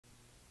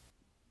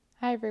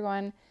Hi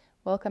everyone,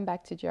 welcome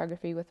back to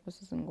Geography with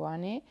Mrs.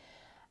 Ngwane.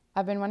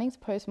 I've been wanting to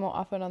post more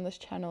often on this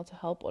channel to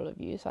help all of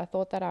you, so I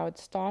thought that I would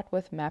start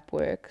with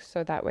Mapwork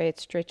so that way it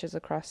stretches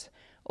across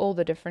all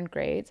the different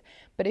grades.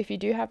 But if you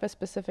do have a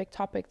specific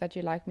topic that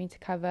you'd like me to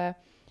cover,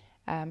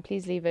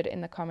 please leave it in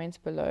the comments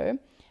below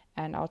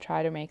and I'll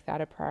try to make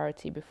that a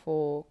priority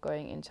before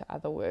going into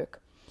other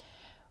work.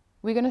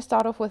 We're going to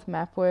start off with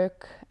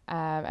Mapwork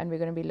and we're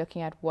going to be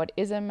looking at what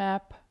is a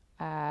map,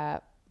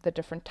 the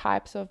different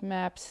types of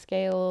maps,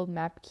 scale,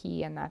 map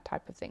key, and that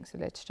type of thing. So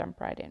let's jump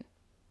right in.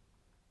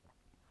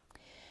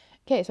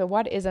 Okay, so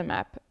what is a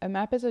map? A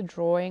map is a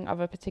drawing of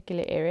a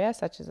particular area,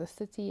 such as a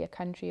city, a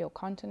country, or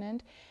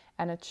continent,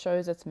 and it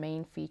shows its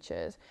main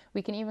features.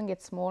 We can even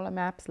get smaller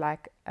maps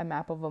like a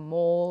map of a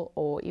mall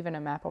or even a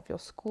map of your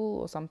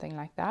school or something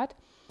like that.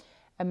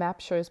 A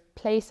map shows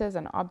places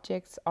and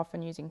objects,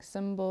 often using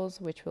symbols,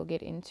 which we'll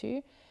get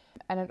into,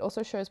 and it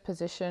also shows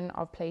position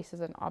of places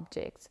and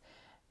objects.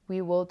 We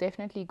will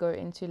definitely go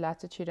into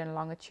latitude and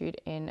longitude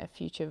in a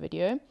future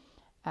video.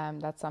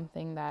 That's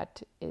something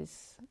that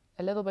is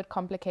a little bit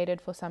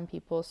complicated for some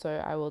people,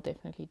 so I will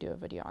definitely do a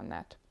video on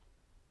that.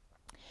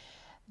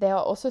 They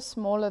are also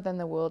smaller than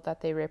the world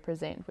that they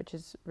represent, which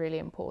is really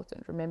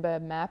important. Remember, a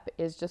map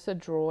is just a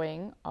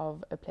drawing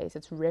of a place.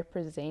 It's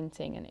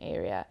representing an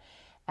area,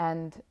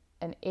 and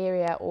an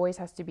area always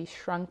has to be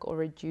shrunk or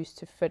reduced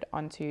to fit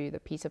onto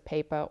the piece of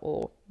paper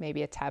or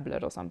maybe a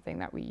tablet or something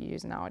that we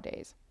use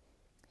nowadays.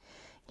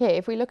 Okay,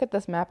 if we look at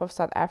this map of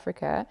South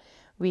Africa,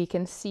 we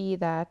can see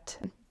that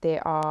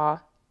there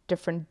are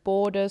different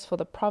borders for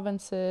the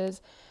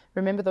provinces.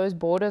 Remember, those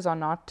borders are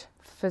not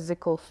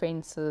physical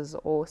fences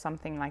or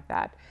something like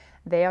that.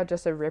 They are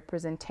just a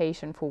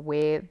representation for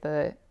where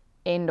the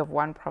end of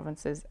one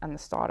province is and the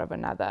start of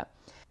another.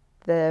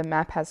 The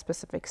map has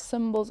specific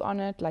symbols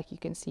on it, like you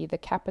can see the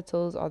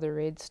capitals are the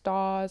red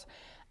stars,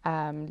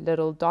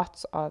 little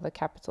dots are the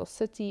capital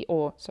city,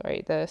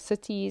 the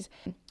cities.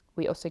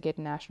 We also get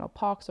national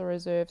parks or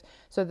reserves.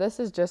 So this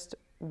is just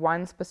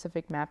one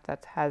specific map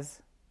that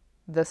has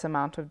this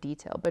amount of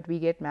detail, but we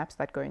get maps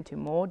that go into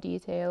more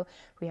detail.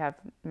 We have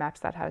maps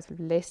that has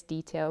less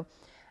detail.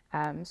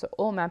 So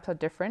all maps are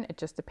different. It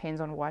just depends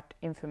on what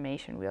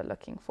information we are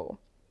looking for.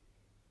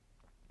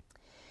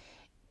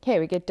 Okay,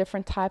 we get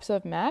different types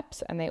of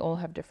maps and they all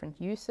have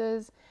different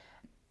uses.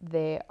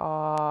 There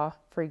are,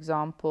 for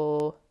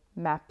example,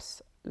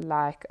 maps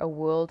like a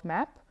world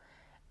map,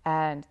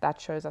 and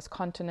that shows us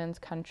continents,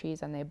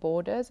 countries, and their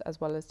borders,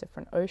 as well as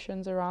different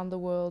oceans around the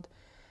world.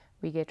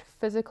 We get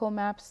physical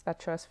maps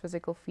that show us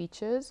physical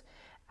features,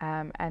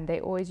 and they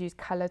always use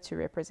color to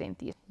represent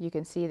these. You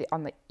can see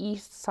on the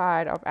east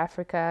side of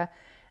Africa,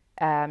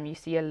 you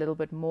see a little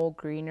bit more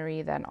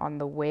greenery than on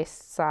the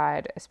west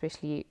side,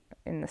 especially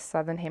in the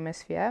southern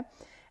hemisphere,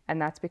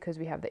 and that's because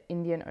we have the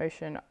Indian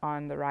Ocean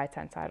on the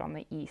right-hand side on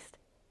the east.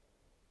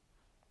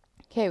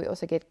 Okay, we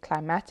also get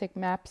climatic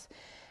maps,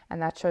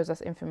 and that shows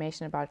us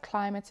information about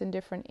climates in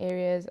different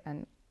areas,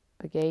 and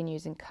again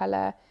using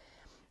color.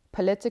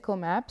 Political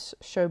maps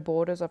show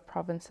borders of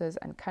provinces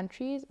and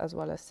countries as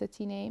well as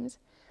city names.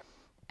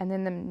 And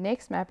then the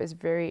next map is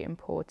very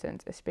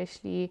important,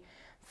 especially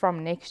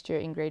from next year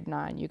in grade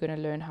 9. You're going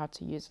to learn how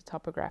to use a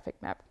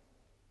topographic map.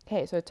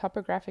 Okay, so a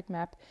topographic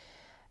map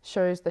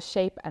shows the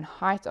shape and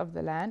height of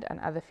the land and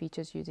other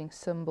features using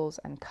symbols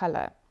and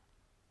color.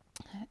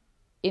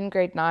 In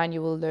grade 9,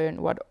 you will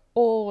learn what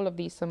all of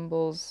these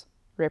symbols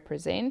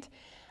represent,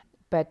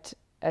 but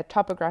a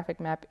topographic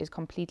map is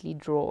completely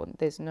drawn.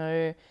 There's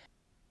no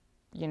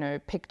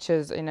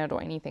pictures in it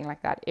or anything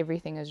like that.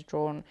 Everything is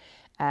drawn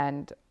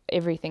and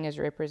everything is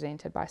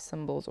represented by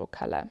symbols or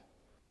color.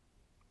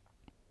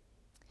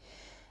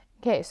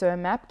 Okay, so a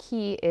map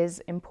key is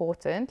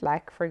important.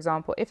 Like, for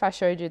example, if I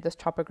showed you this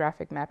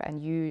topographic map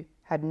and you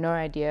had no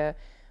idea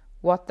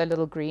what the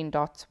little green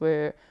dots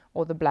were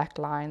or the black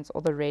lines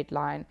or the red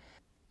line,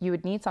 you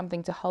would need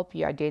something to help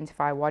you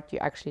identify what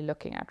you're actually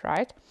looking at,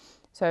 right?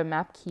 So a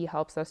map key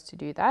helps us to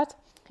do that.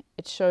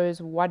 It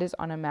shows what is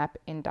on a map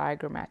in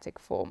diagrammatic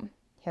form.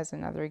 Here's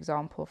another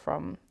example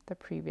from the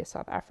previous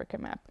South Africa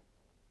map.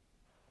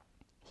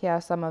 Here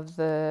are some of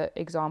the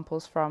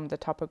examples from the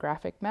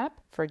topographic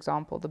map. For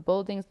example, the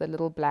buildings, the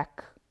little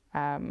black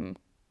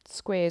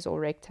squares or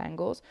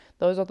rectangles,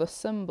 those are the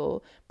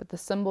symbol, but the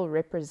symbol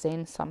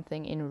represents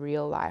something in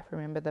real life.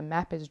 Remember, the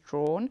map is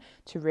drawn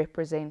to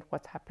represent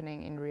what's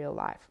happening in real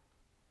life.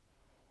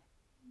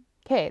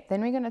 Okay, then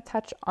we're going to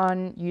touch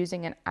on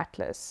using an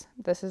atlas.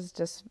 This is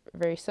just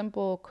very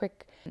simple,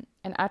 quick.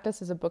 An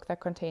atlas is a book that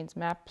contains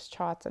maps,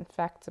 charts, and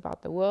facts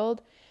about the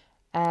world.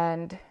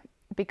 And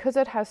because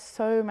it has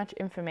so much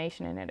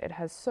information in it, it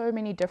has so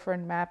many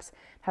different maps,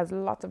 it has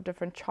lots of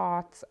different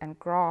charts and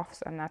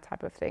graphs and that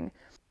type of thing.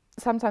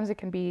 Sometimes it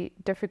can be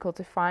difficult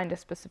to find a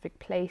specific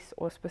place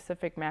or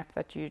specific map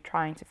that you're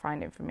trying to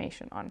find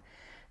information on.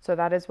 So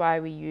that is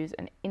why we use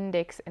an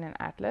index in an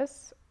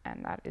atlas,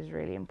 and that is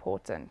really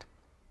important.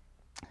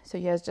 So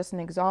here's just an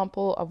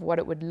example of what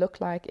it would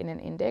look like in an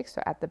index.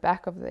 So at the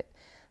back of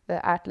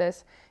the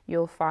atlas,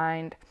 you'll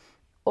find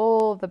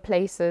all the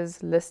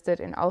places listed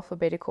in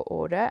alphabetical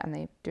order, and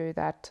they do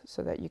that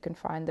so that you can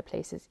find the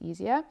places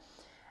easier.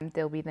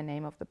 There'll be the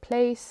name of the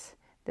place,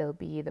 there'll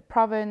be the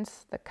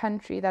province, the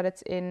country that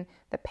it's in,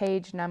 the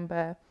page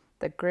number,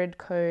 the grid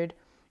code,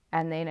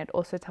 and then it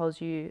also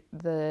tells you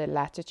the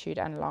latitude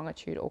and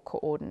longitude or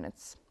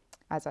coordinates.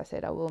 As I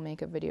said, I will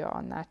make a video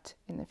on that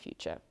in the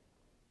future.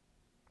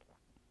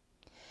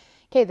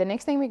 Okay, the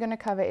next thing we're going to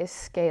cover is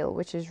scale,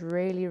 which is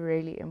really,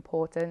 really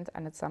important,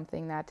 and it's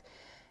something that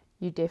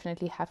you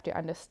definitely have to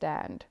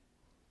understand.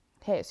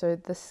 Okay, so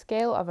the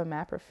scale of a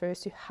map refers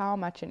to how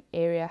much an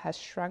area has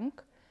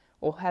shrunk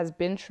or has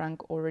been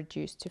shrunk or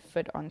reduced to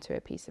fit onto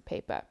a piece of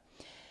paper.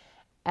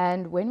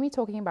 And when we're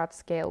talking about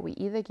scale, we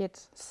either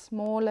get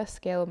smaller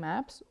scale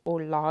maps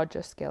or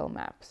larger scale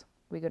maps.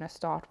 We're going to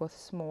start with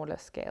smaller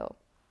scale.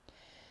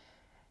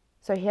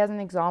 So here's an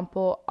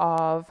example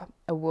of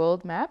a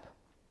world map.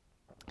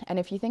 And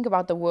if you think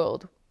about the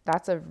world,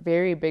 that's a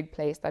very big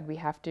place that we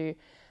have to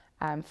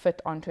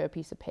fit onto a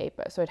piece of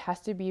paper. So it has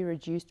to be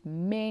reduced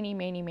many,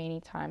 many,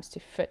 many times to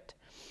fit.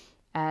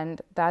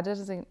 And that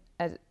is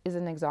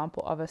an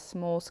example of a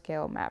small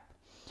scale map.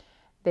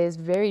 There's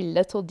very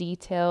little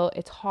detail.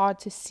 It's hard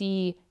to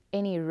see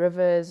any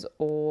rivers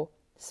or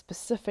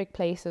specific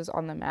places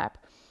on the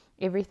map.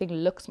 Everything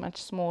looks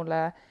much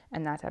smaller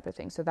and that type of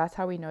thing. So that's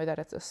how we know that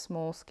it's a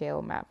small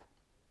scale map.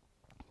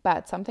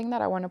 But something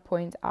that I want to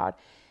point out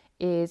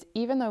is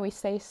even though we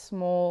say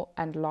small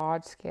and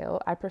large scale,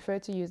 I prefer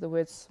to use the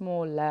word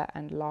smaller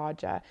and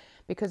larger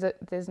because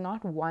there's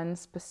not one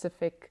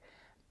specific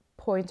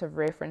point of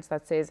reference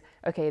that says,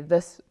 okay,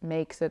 this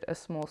makes it a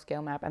small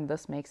scale map and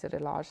this makes it a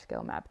large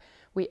scale map.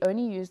 We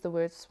only use the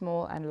word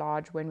small and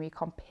large when we're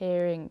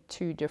comparing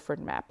two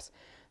different maps.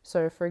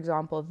 So for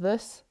example,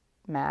 this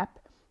map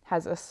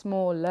has a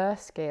smaller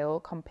scale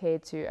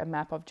compared to a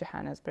map of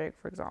Johannesburg,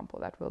 for example,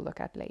 that we'll look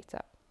at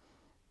later.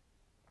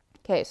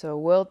 Okay, so a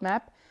world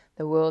map,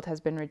 the world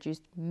has been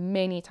reduced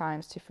many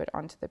times to fit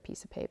onto the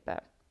piece of paper.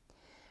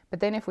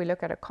 But then if we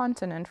look at a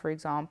continent, for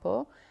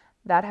example,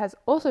 that has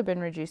also been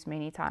reduced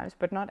many times,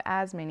 but not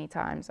as many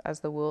times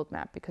as the world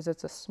map because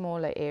it's a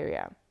smaller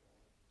area.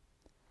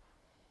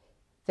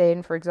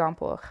 Then, for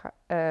example,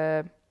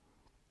 a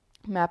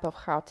map of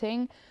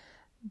Gauteng,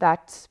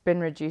 that's been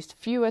reduced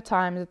fewer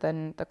times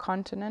than the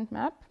continent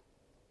map.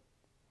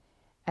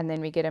 And then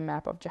we get a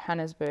map of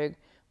Johannesburg,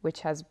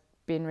 which has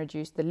been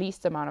reduced the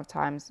least amount of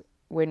times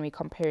when we're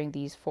comparing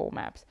these four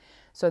maps.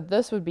 So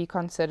this would be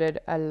considered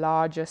a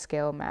larger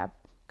scale map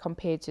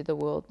compared to the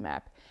world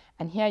map.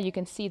 And here you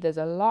can see there's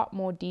a lot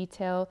more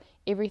detail.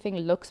 Everything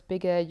looks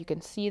bigger. You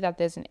can see that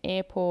there's an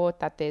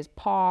airport, that there's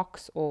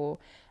parks or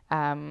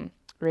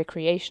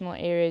recreational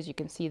areas. You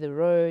can see the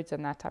roads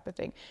and that type of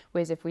thing.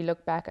 Whereas if we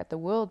look back at the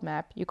world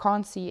map, you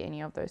can't see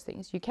any of those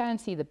things. You can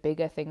see the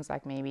bigger things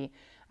like maybe,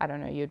 I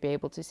don't know, you'd be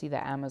able to see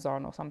the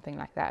Amazon or something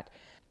like that.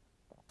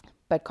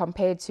 But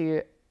compared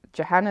to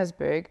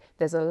Johannesburg,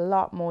 there's a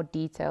lot more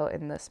detail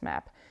in this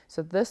map.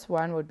 So this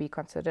one would be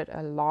considered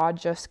a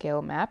larger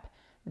scale map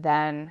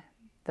than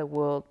the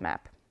world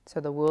map. So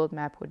the world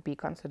map would be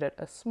considered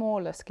a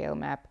smaller scale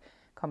map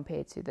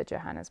compared to the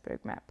Johannesburg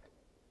map.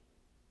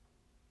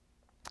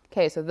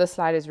 Okay, so this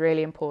slide is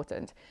really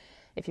important.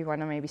 If you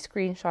want to maybe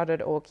screenshot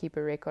it or keep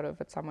a record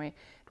of it somewhere,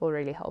 it will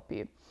really help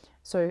you.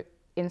 So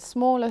in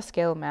smaller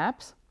scale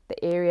maps,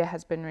 the area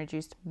has been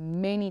reduced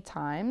many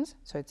times.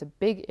 So it's a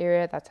big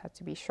area that's had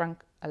to be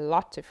shrunk a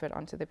lot to fit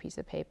onto the piece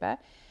of paper.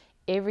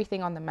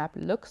 Everything on the map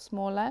looks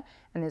smaller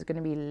and there's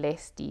going to be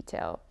less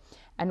detail.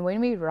 And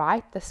when we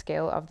write the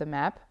scale of the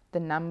map, the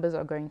numbers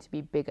are going to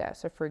be bigger.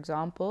 So for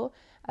example,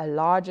 a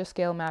larger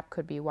scale map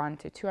could be 1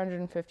 to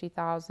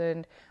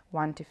 250,000,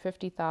 1 to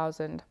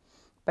 50,000.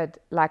 But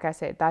like I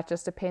said, that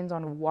just depends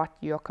on what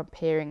you're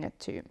comparing it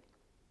to.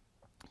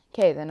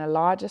 Okay, then a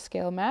larger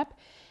scale map,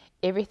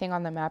 everything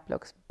on the map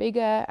looks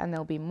bigger and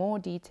there'll be more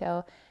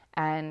detail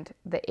and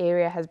the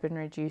area has been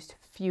reduced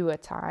fewer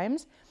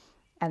times.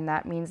 And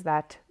that means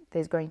that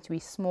there's going to be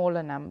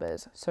smaller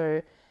numbers.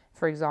 So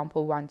for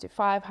example, 1 to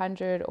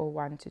 500 or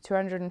 1 to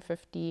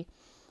 250.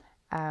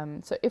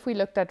 So if we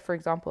looked at, for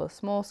example, a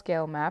small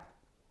scale map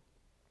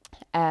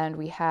and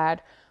we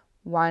had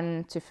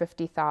 1 to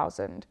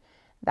 50,000,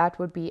 that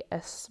would be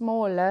a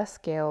smaller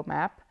scale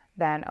map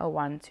than a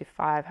 1 to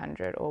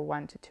 500 or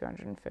 1 to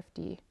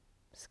 250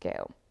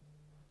 scale.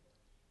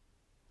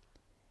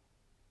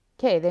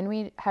 Okay, then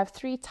we have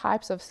three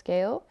types of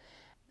scale.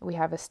 We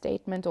have a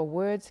statement or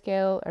word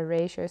scale, a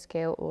ratio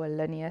scale, or a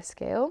linear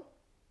scale.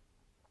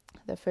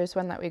 The first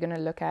one that we're going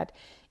to look at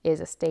is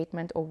a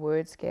statement or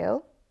word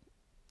scale.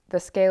 The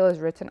scale is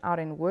written out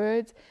in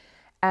words,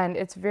 and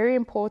it's very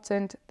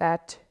important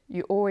that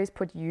you always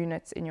put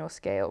units in your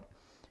scale.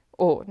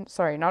 Or,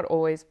 sorry, not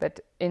always,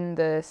 but in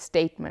the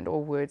statement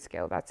or word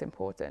scale, that's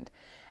important.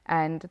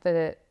 And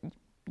the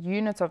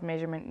units of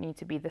measurement need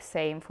to be the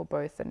same for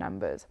both the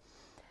numbers.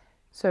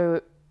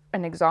 So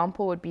an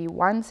example would be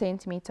 1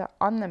 centimeter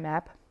on the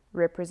map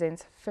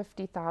represents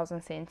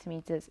 50,000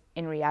 centimeters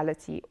in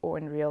reality or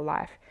in real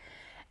life.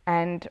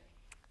 And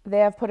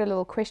There I've put a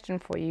little question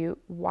for you.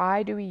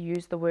 Why do we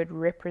use the word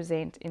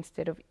represent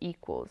instead of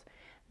equals?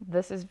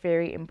 This is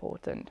very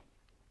important.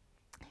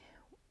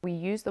 We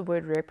use the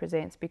word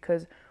represents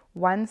because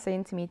 1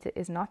 centimeter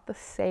is not the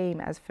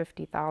same as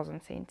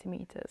 50,000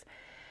 centimeters.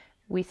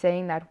 We're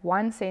saying that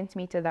 1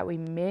 centimeter that we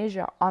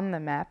measure on the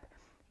map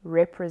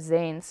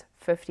represents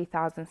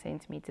 50,000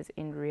 centimeters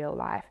in real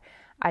life.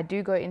 I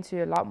do go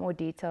into a lot more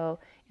detail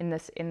in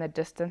the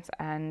distance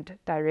and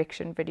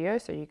direction video,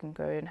 so you can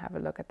go and have a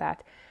look at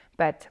that.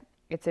 But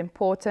it's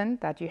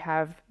important that you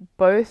have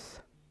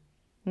both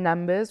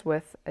numbers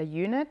with a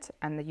unit,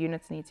 and the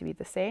units need to be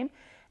the same,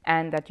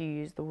 and that you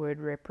use the word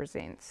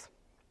represents.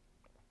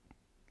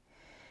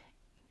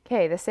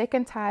 Okay, the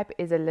second type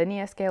is a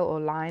linear scale or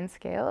line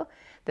scale.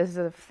 This is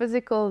a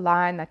physical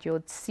line that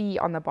you'll see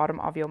on the bottom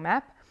of your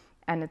map,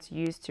 and it's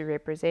used to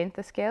represent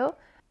the scale.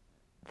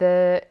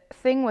 The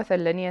thing with a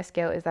linear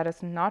scale is that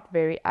it's not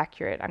very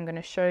accurate. I'm going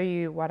to show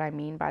you what I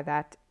mean by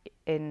that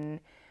in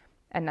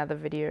another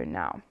video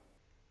now.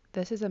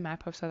 This is a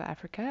map of South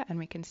Africa, and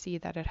we can see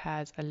that it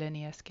has a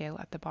linear scale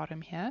at the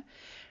bottom here.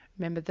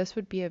 Remember, this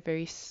would be a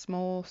very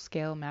small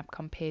scale map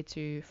compared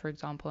to, for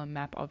example, a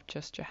map of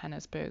just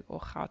Johannesburg or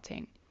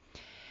Gauteng.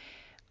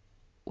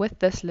 With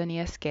this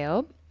linear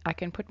scale, I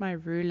can put my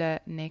ruler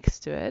next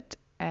to it,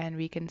 and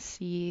we can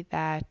see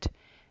that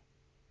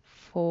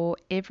for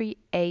every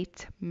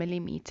 8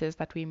 millimeters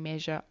that we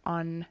measure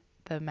on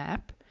the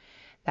map,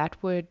 that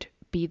would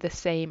be the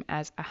same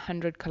as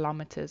 100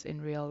 kilometers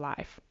in real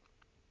life.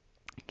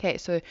 Okay,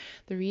 so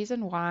the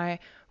reason why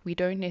we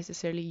don't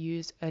necessarily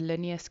use a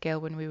linear scale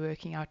when we're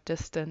working out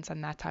distance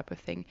and that type of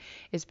thing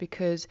is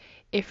because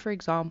if, for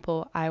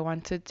example, I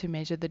wanted to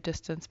measure the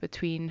distance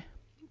between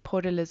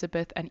Port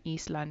Elizabeth and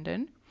East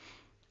London,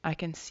 I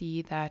can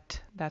see that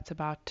that's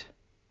about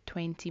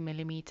 20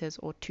 millimeters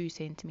or 2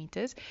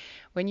 centimeters.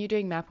 When you're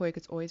doing map work,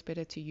 it's always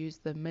better to use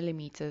the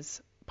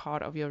millimeters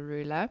part of your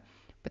ruler,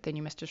 but then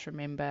you must just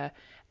remember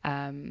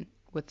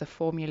with the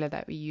formula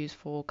that we use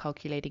for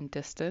calculating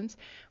distance,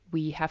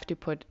 we have to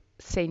put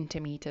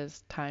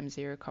centimeters times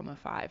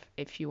 0.5.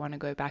 If you want to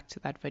go back to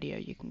that video,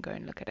 you can go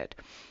and look at it.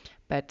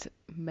 But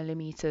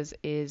millimeters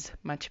is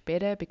much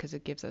better because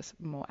it gives us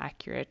more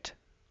accurate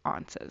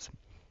answers.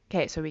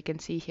 Okay, so we can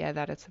see here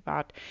that it's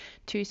about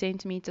 2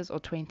 centimeters or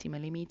 20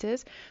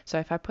 millimeters. So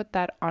if I put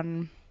that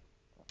on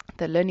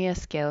the linear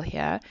scale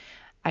here,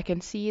 I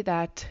can see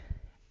that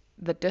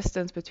the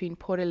distance between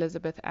Port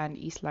Elizabeth and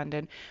East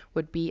London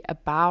would be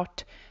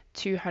about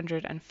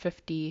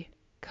 250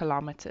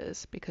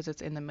 kilometers because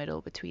it's in the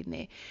middle between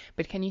there.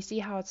 But can you see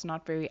how it's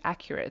not very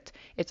accurate?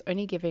 It's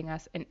only giving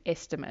us an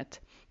estimate.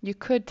 You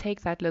could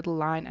take that little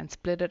line and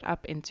split it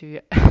up into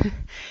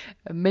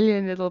a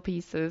million little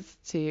pieces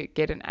to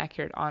get an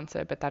accurate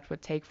answer, but that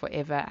would take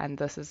forever, and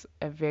this is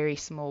a very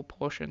small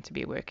portion to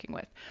be working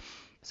with.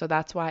 So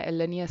that's why a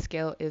linear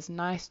scale is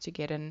nice to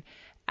get an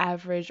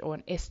average or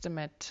an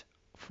estimate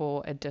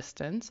for a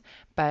distance,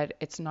 but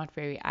it's not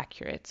very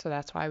accurate. So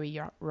that's why we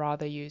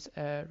rather use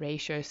a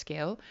ratio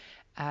scale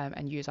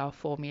and use our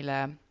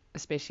formula,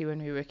 especially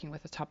when we're working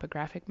with a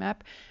topographic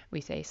map.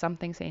 We say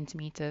something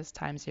centimeters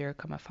times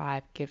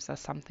 0.5 gives us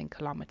something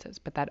kilometers,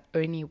 but that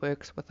only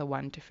works with a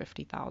 1 to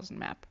 50,000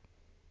 map.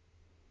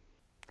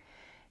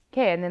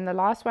 Okay, and then the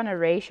last one, a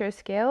ratio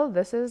scale.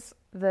 This is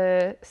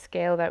the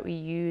scale that we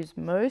use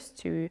most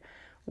to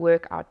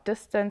work out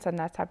distance and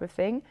that type of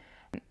thing,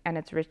 and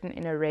it's written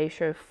in a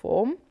ratio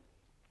form.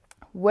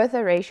 With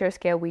a ratio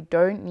scale, we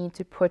don't need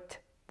to put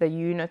the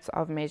units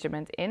of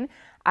measurement in.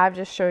 I've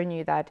just shown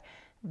you that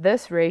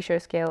this ratio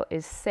scale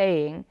is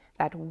saying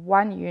that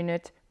 1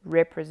 unit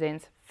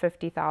represents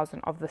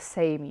 50,000 of the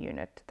same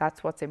unit.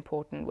 That's what's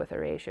important with a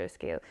ratio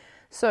scale.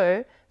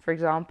 So, for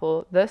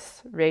example,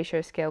 this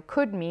ratio scale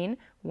could mean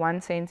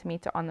 1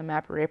 centimeter on the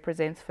map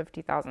represents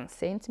 50,000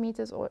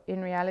 centimeters or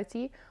in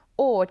reality,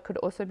 or it could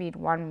also mean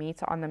 1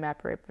 meter on the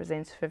map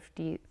represents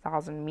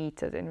 50,000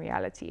 meters in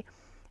reality.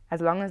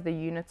 As long as the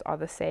units are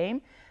the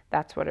same,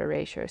 that's what a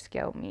ratio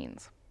scale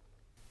means.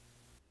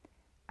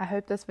 I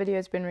hope this video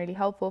has been really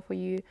helpful for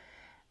you.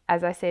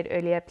 As I said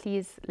earlier,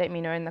 please let me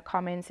know in the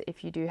comments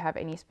if you do have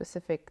any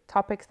specific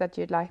topics that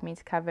you'd like me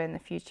to cover in the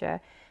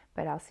future,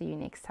 but I'll see you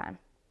next time.